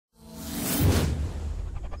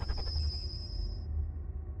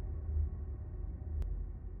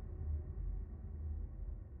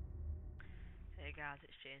Guys,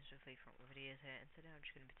 it's James from Fifa Videos here, and today I'm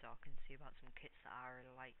just going to be talking to you about some kits that I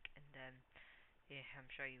really like, and yeah, I'm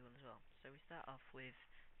sure you will as well. So we start off with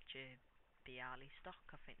JBR stock.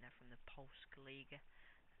 I think they're from the Liga.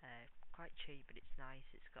 Quite cheap, but it's nice.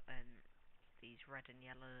 It's got these red and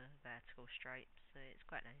yellow vertical stripes. It's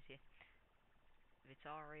quite nice. Yeah.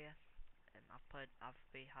 Victoria. I've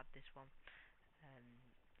had this one.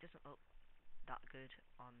 Doesn't look that good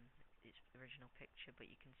on its original picture,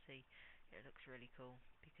 but you can see it looks really cool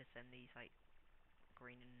because then these like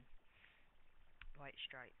green and white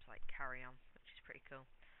stripes like carry on, which is pretty cool.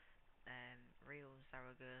 Real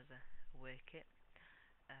Zaragoza away kit.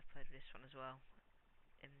 Played with this one as well.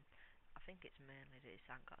 I think it's mainly that it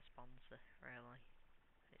hasn't got a sponsor really.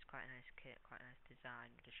 It's quite a nice kit, quite a nice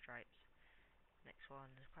design with the stripes. Next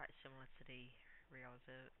one is quite similar to the Real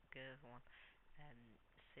Zaragoza one.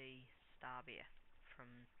 C Starbia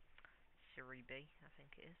from Serie B, I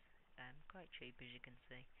think it is. Quite cheap as you can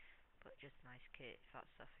see, but just a nice kit if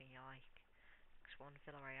that's something you like. Next one,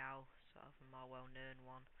 Villarreal, sort of a more well-known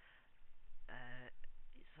one.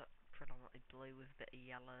 It's predominantly blue with a bit of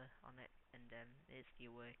yellow on it, and it's the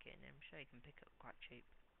away kit, and I'm sure you can pick it up quite cheap.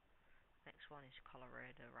 Next one is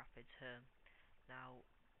Colorado Rapids Home. Now,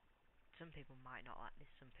 some people might not like this,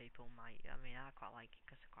 some people might. I mean, I quite like it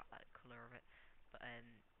because I quite like the colour of it. But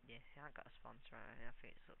yeah, I haven't got a sponsor on it. I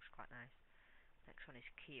think it looks quite nice. Next one is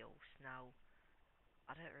Kiels. Now,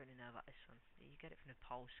 I don't really know about this one. You get it from the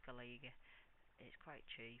Liga. It's quite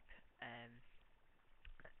cheap.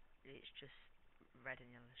 It's just red and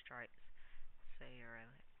yellow stripes. So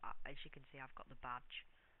as you can see, I've got the badge,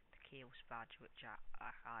 the Kiels badge, which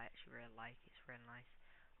I actually really like. It's really nice.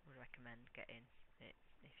 I would recommend getting it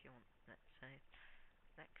if you want. Let's say.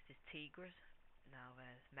 Next is Tigres. Now,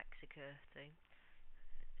 Mexico team.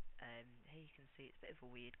 Here you can see it's a bit of a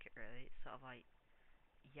weird kit really. It's sort of like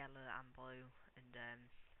yellow and blue, and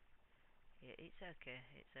yeah, it's okay.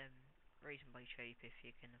 It's reasonably cheap if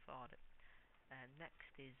you can afford it.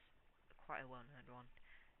 Next is quite a well-known one,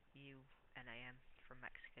 UNAM from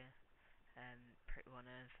Mexico. Pretty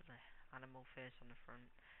well-known for the animal face on the front.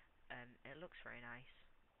 It looks very nice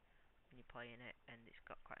when you're playing it, and it's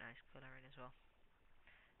got quite nice colouring as well.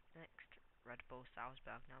 Next, Red Bull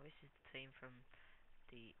Salzburg. Now this is the team from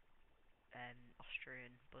the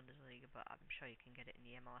Austrian Bundesliga, but I'm sure you can get it in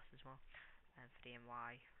the MLS as well, for the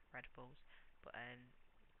NY Red Bulls. But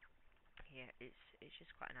yeah, it's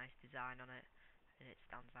just quite a nice design on it, and it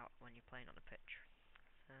stands out when you're playing on the pitch.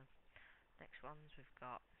 So next ones we've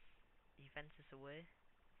got Juventus away.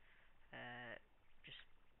 Just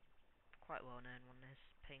quite well known one. Is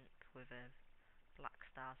pink with a black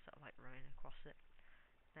star sort of like running across it.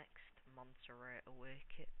 Next, Monterrey away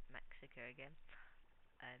kit, Mexico again.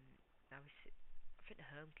 Now I think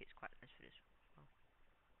the home kit's quite nice for this one as well.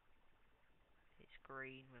 It's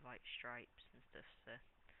green with like stripes and stuff. So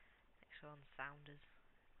next one, Sounders,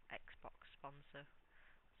 Xbox sponsor.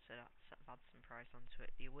 So that sort of adds some price onto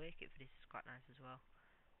it. The away kit for this is quite nice as well.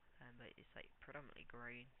 But it's like predominantly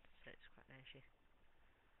green, so it's quite nice.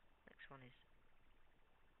 Next one is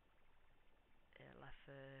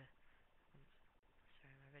Lefer.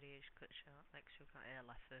 Sorry, my video just cut short. Next we've got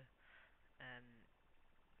Lefer.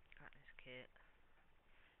 Quite nice kit.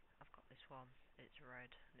 I've got this one. It's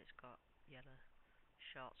red and it's got yellow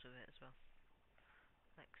shorts with it as well.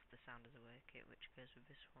 Next, the Sounders away kit, which goes with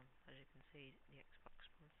this one. As you can see, the Xbox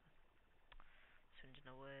sponsor. Swindon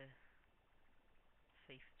away.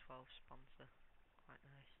 FIFA 12 sponsor. Quite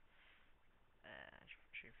nice.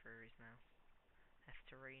 Through is now. F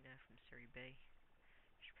Torino from Serie B.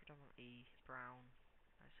 It's predominantly brown.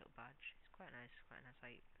 Nice little badge. It's quite nice. Quite a nice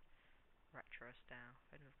like retro style.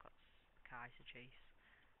 Then we've got Kaiser Chiefs.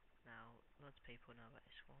 Now, loads of people know about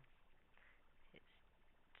this one. It's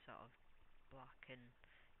sort of black and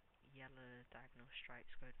yellow diagonal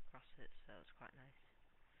stripes going across it, so it's quite nice.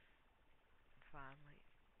 And finally,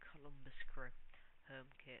 Columbus Crew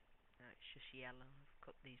home kit. Now it's just yellow. I've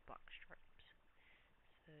cut these black stripes.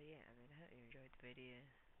 So yeah, I mean, I hope you enjoyed the video.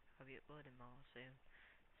 I'll be uploading more soon.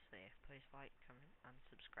 So yeah, please like, comment and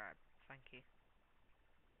subscribe. Thank you.